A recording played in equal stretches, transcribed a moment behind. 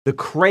the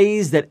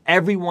craze that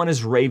everyone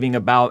is raving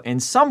about.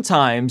 And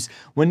sometimes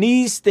when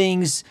these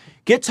things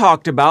get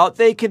talked about,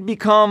 they can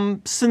become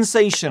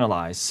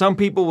sensationalized. Some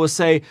people will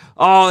say,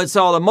 oh, it's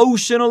all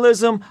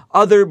emotionalism.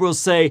 Others will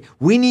say,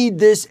 we need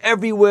this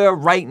everywhere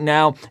right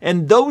now.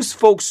 And those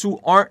folks who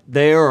aren't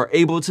there or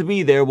able to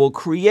be there will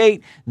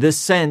create this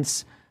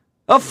sense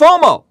of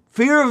FOMO,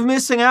 fear of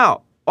missing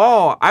out.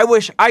 Oh, I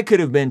wish I could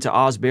have been to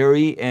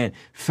Asbury and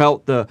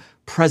felt the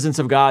presence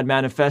of God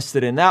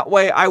manifested in that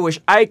way. I wish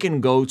I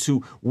can go to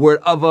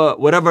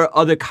whatever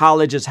other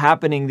college is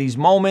happening these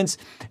moments.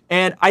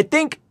 And I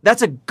think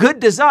that's a good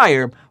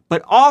desire,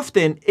 but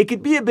often it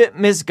could be a bit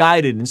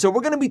misguided. And so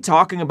we're going to be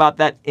talking about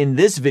that in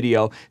this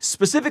video,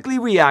 specifically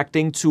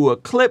reacting to a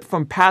clip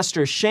from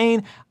Pastor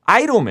Shane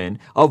Idleman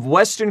of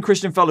Western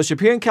Christian Fellowship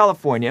here in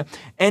California,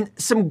 and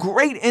some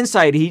great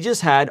insight he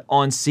just had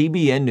on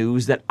CBN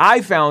News that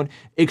I found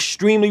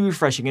extremely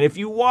refreshing. And if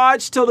you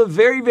watch till the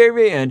very, very,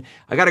 very end,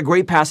 I got a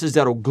great passage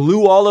that'll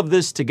glue all of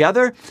this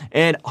together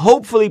and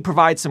hopefully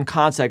provide some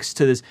context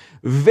to this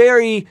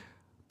very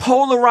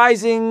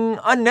polarizing,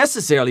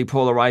 unnecessarily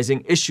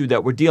polarizing issue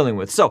that we're dealing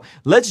with. So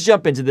let's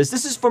jump into this.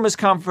 This is from his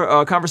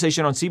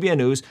conversation on CBN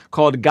News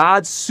called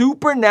God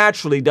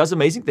Supernaturally Does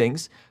Amazing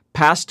Things,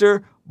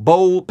 Pastor's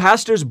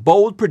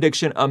bold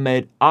prediction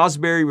amid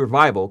Asbury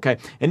revival. Okay.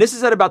 And this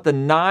is at about the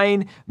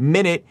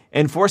 9-minute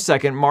and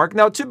 4-second mark.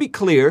 Now, to be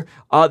clear,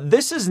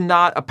 this is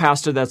not a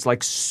pastor that's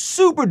like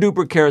super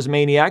duper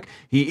charismaniac.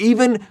 He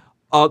even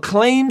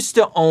claims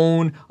to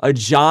own a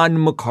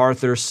John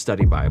MacArthur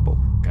study Bible.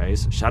 Okay.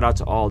 So shout out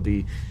to all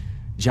the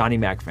Johnny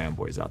Mac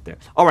fanboys out there.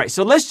 All right.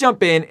 So let's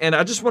jump in. And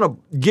I just want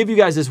to give you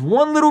guys this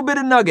one little bit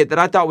of nugget that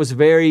I thought was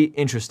very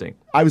interesting.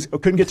 I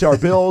couldn't get to our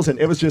bills, and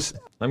it was just...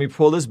 Let me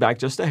pull this back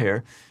just a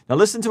hair. Now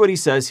listen to what he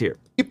says here.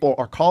 People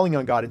are calling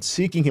on God and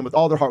seeking him with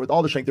all their heart, with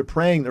all their strength. They're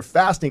praying, they're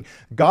fasting.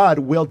 God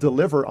will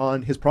deliver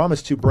on his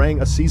promise to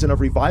bring a season of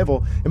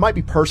revival. It might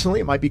be personally,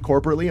 it might be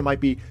corporately, it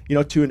might be,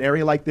 to an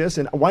area like this.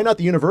 And why not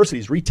the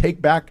universities?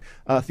 Retake back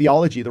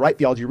theology, the right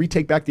theology,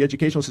 retake back the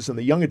educational system,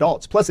 the young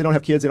adults. Plus they don't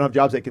have kids, they don't have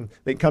jobs, they can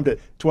come to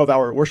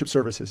 12-hour worship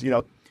services,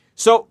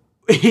 So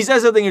he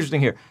says something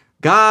interesting here.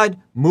 God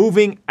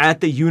moving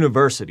at the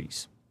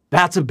universities.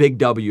 That's a big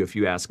W if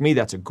you ask me.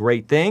 That's a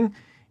great thing.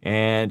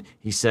 And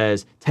he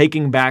says,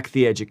 taking back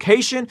the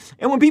education.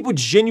 And when people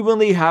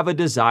genuinely have a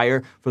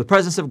desire for the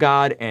presence of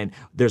God and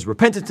there's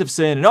repentance of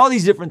sin and all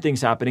these different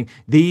things happening,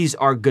 these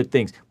are good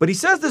things. But he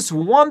says this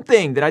one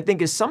thing that I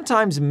think is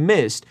sometimes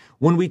missed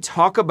when we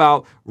talk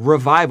about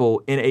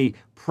revival in a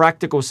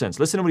practical sense.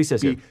 Listen to what he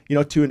says here.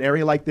 To an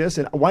area like this.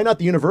 And why not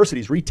the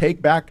universities?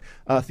 Retake back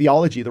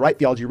theology, the right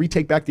theology,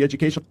 retake back the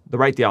education. The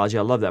right theology.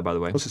 I love that, by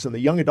the way. System, the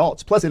young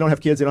adults. Plus they don't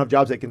have kids, they don't have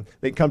jobs, they can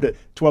come to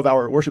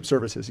 12-hour worship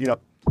services,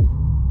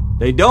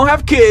 They don't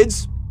have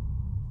kids,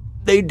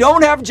 they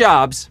don't have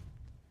jobs,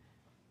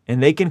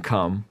 and they can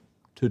come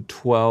to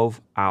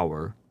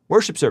 12-hour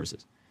worship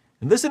services.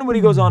 And listen to what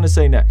he goes on to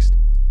say next.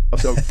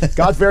 So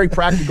God's very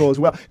practical as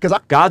well.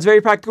 God's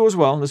very practical as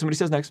well. Listen to what he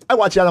says next. I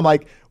watch that, I'm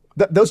like,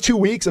 those 2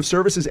 weeks of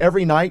services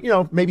every night,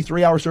 maybe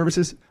 3-hour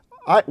services,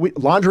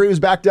 laundry was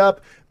backed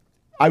up.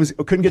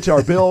 Couldn't get to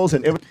our bills.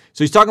 So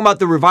he's talking about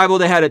the revival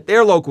they had at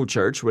their local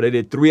church where they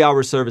did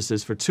 3-hour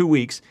services for 2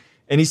 weeks.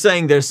 And he's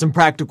saying there's some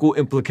practical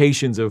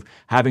implications of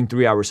having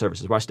 3-hour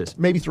services. Watch this.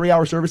 Maybe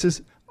 3-hour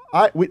services.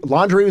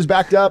 Laundry was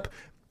backed up.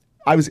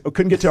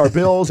 Couldn't get to our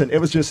bills. And it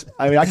was just,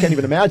 I can't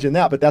even imagine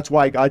that. But that's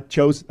why God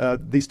chose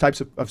these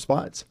types of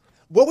spots.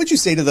 What would you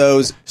say to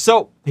those?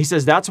 So he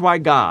says that's why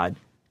God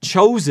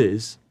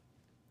chooses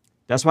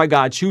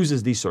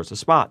these sorts of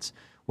spots.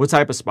 What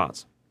type of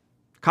spots?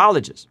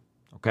 Colleges.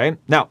 Okay.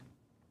 Now,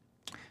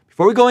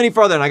 before we go any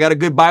further, and I got a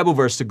good Bible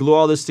verse to glue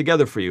all this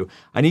together for you,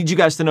 I need you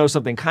guys to know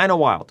something kind of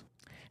wild.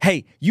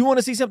 Hey, you want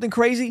to see something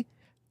crazy?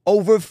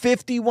 Over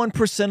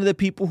 51% of the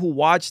people who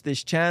watch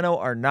this channel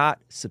are not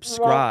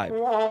subscribed.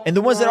 And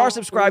the ones that are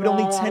subscribed,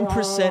 only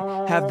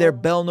 10% have their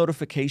bell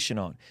notification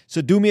on.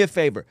 So do me a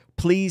favor.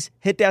 Please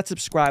hit that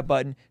subscribe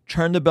button,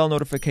 turn the bell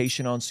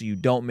notification on so you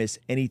don't miss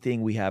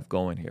anything we have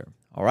going here.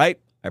 All right?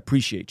 I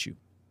appreciate you.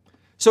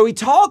 So he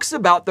talks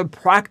about the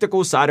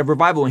practical side of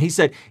revival. And he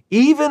said,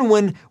 even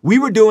when we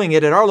were doing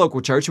it at our local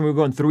church and we were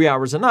going 3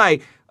 hours a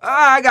night,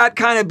 I got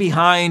kind of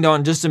behind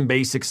on just some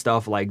basic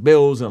stuff like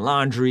bills and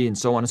laundry and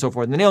so on and so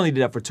forth. And they only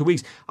did that for 2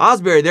 weeks.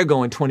 Asbury, they're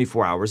going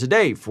 24 hours a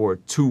day for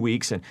 2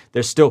 weeks. And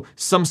there's still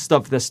some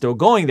stuff that's still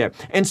going there.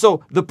 And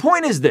so the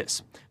point is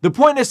this. The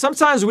point is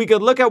sometimes we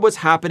could look at what's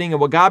happening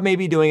and what God may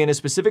be doing in a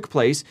specific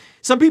place.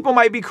 Some people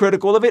might be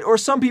critical of it, or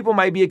some people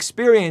might be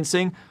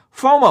experiencing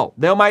FOMO.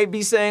 They might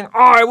be saying, oh,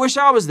 I wish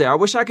I was there. I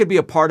wish I could be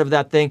a part of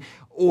that thing.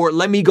 Or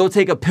let me go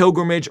take a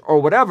pilgrimage or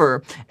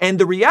whatever. And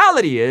the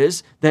reality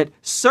is that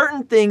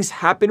certain things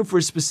happen for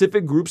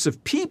specific groups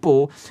of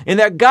people, and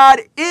that God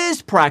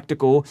is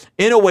practical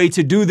in a way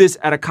to do this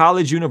at a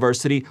college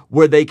university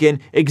where they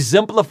can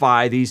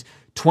exemplify these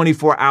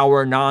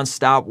 24-hour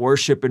nonstop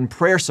worship and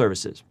prayer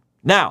services.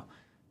 Now,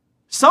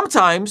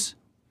 sometimes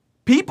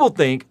people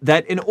think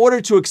that in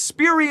order to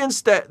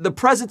experience the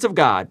presence of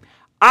God,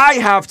 I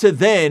have to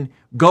then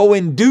go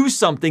and do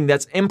something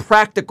that's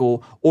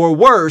impractical or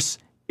worse,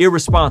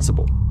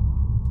 irresponsible.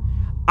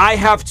 I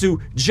have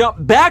to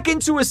jump back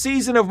into a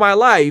season of my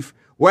life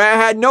where I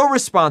had no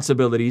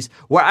responsibilities,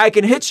 where I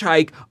can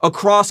hitchhike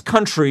across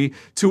country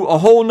to a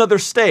whole nother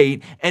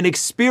state and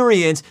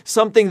experience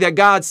something that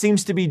God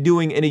seems to be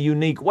doing in a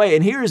unique way.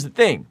 And here's the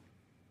thing.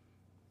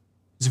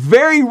 It's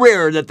very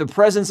rare that the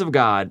presence of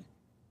God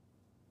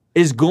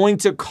is going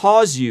to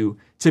cause you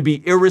to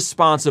be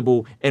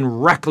irresponsible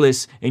and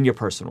reckless in your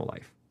personal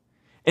life.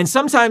 And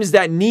sometimes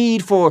that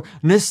need for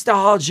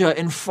nostalgia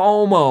and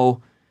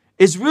FOMO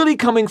is really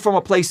coming from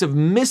a place of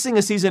missing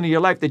a season of your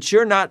life that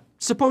you're not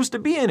supposed to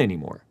be in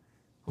anymore.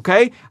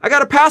 Okay? I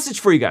got a passage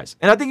for you guys.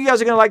 And I think you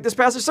guys are going to like this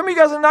passage. Some of you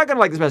guys are not going to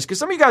like this passage because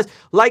some of you guys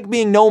like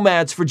being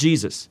nomads for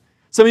Jesus.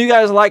 Some of you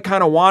guys like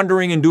kind of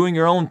wandering and doing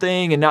your own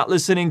thing and not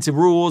listening to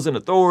rules and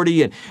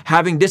authority and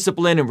having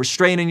discipline and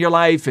restraint in your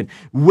life and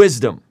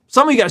wisdom.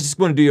 Some of you guys just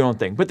want to do your own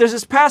thing. But there's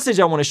this passage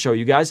I want to show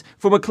you guys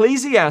from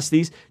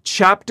Ecclesiastes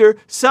chapter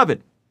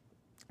 7.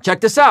 Check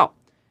this out.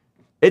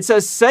 It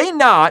says, "Say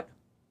not,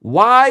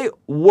 why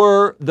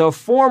were the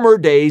former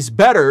days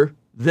better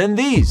than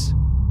these?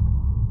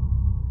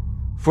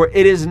 For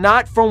it is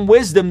not from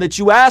wisdom that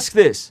you ask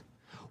this."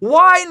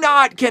 Why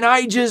not can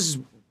I just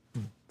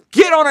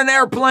get on an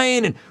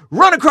airplane and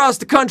run across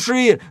the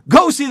country and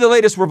go see the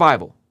latest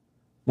revival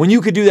when you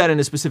could do that in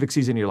a specific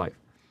season of your life?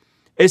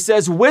 It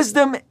says,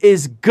 "Wisdom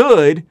is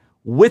good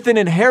with an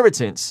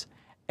inheritance,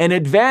 an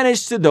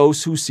advantage to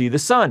those who see the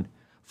sun.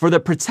 For the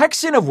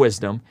protection of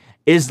wisdom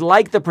is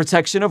like the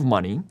protection of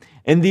money,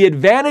 and the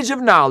advantage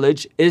of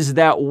knowledge is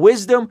that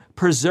wisdom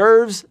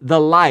preserves the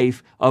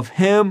life of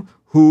him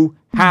who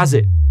has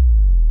it.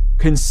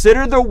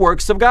 Consider the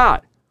works of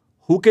God,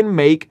 who can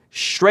make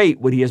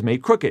straight what he has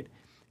made crooked.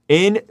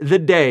 In the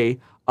day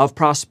of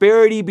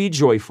prosperity be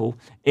joyful,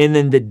 and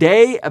in the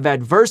day of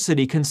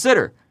adversity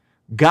consider.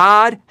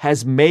 God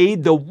has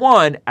made the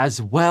one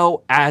as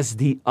well as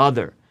the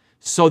other,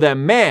 so that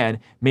man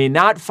may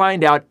not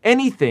find out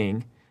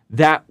anything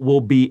that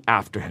will be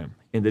after him."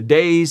 In the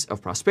days of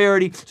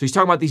prosperity. So he's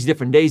talking about these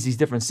different days, these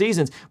different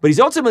seasons, but he's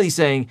ultimately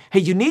saying, hey,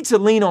 you need to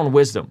lean on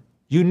wisdom.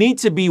 You need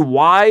to be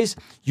wise.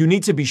 You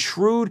need to be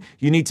shrewd.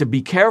 You need to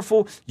be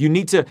careful. You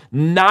need to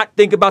not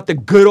think about the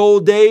good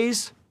old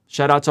days.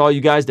 Shout out to all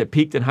you guys that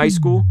peaked in high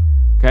school.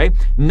 Okay.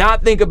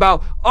 Not think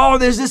about, oh,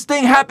 there's this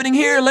thing happening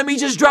here. Let me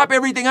just drop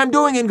everything I'm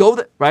doing and go,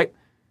 right?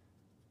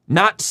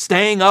 Not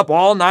staying up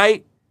all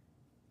night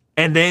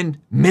and then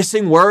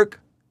missing work.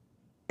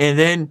 And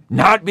then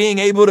not being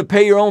able to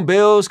pay your own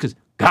bills because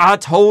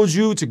God told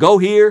you to go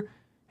here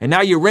and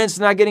now your rent's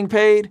not getting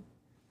paid,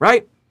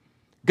 right?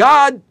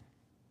 God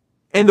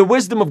and the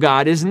wisdom of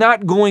God is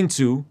not going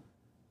to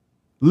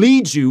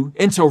lead you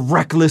into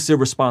reckless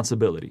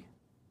irresponsibility.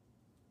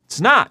 It's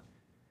not.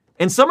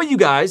 And some of you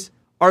guys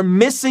are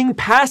missing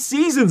past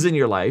seasons in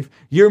your life.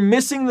 You're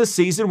missing the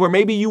season where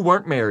maybe you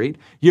weren't married.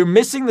 You're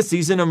missing the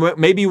season of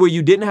maybe where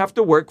you didn't have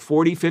to work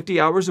 40, 50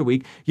 hours a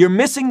week. You're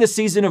missing the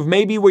season of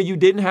maybe where you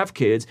didn't have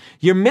kids.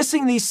 You're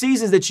missing these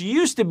seasons that you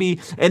used to be,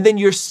 and then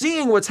you're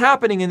seeing what's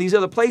happening in these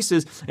other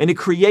places, and it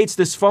creates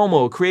this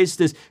FOMO, it creates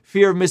this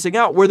fear of missing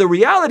out, where the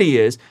reality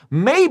is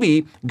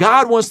maybe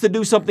God wants to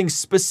do something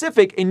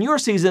specific in your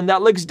season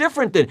that looks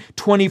different than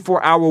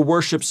 24-hour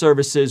worship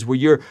services where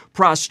you're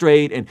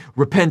prostrate and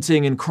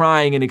repenting and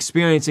crying and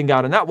experiencing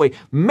God in that way.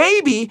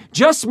 Maybe,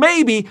 just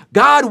maybe,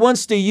 God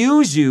wants to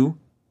use you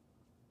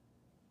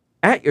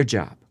at your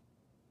job,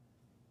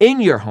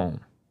 in your home,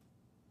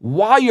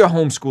 while you're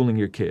homeschooling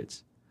your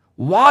kids,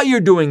 while you're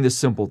doing the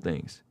simple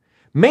things.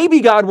 Maybe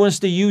God wants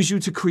to use you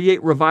to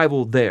create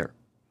revival there.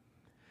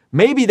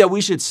 Maybe that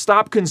we should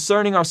stop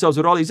concerning ourselves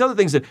with all these other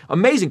things. That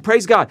amazing,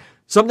 praise God.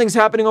 Something's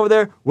happening over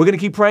there. We're going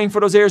to keep praying for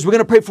those areas. We're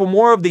going to pray for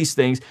more of these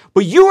things.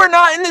 But you are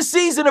not in the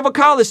season of a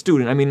college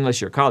student. I mean, unless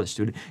you're a college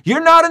student.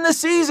 You're not in the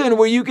season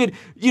where you could,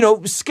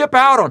 skip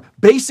out on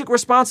basic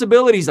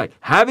responsibilities like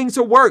having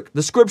to work.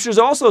 The scriptures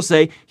also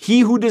say,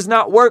 he who does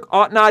not work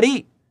ought not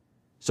eat.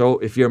 So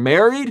if you're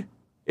married,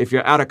 if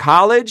you're out of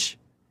college,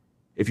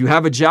 if you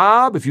have a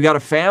job, if you got a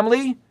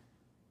family, you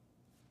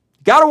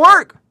got to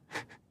work.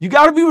 You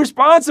got to be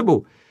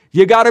responsible.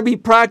 You got to be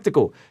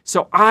practical.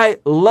 So I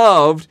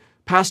loved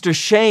Pastor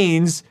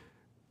Shane's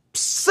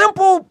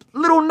simple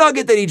little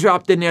nugget that he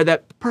dropped in there,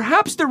 that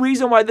perhaps the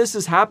reason why this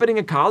is happening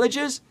in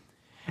colleges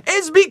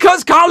is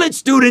because college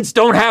students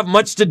don't have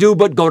much to do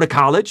but go to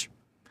college.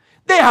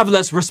 They have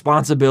less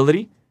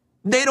responsibility.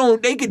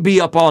 They could be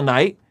up all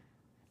night.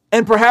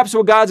 And perhaps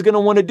what God's going to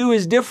want to do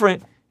is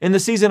different in the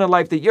season of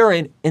life that you're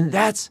in, and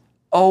that's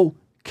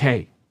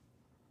okay.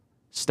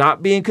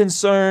 Stop being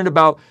concerned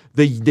about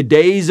the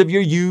days of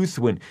your youth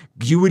when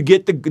you would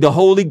get the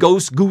Holy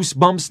Ghost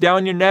goosebumps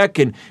down your neck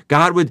and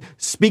God would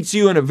speak to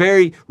you in a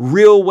very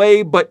real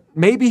way, but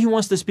maybe he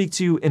wants to speak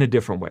to you in a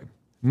different way.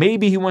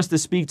 Maybe he wants to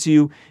speak to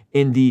you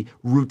in the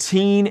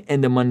routine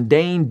and the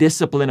mundane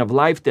discipline of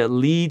life that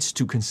leads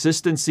to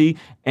consistency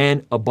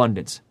and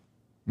abundance.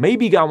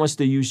 Maybe God wants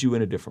to use you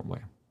in a different way.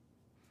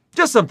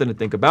 Just something to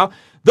think about.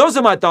 Those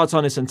are my thoughts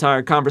on this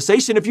entire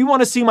conversation. If you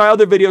want to see my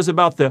other videos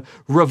about the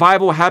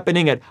revival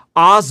happening at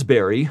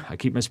Osbury, I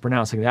keep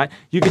mispronouncing that,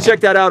 you can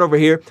check that out over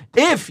here.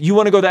 If you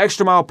want to go the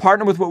extra mile,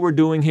 partner with what we're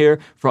doing here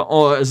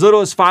for as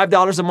little as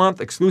 $5 a month,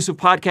 exclusive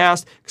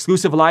podcast,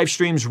 exclusive live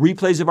streams,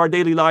 replays of our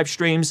daily live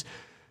streams.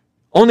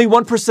 Only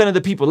 1% of the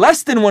people,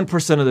 less than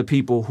 1% of the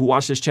people who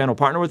watch this channel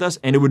partner with us,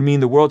 and it would mean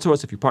the world to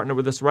us if you partner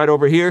with us right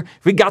over here.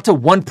 If we got to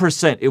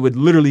 1%, it would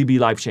literally be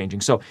life-changing.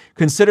 So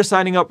consider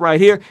signing up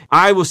right here.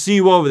 I will see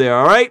you over there,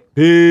 all right?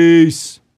 Peace.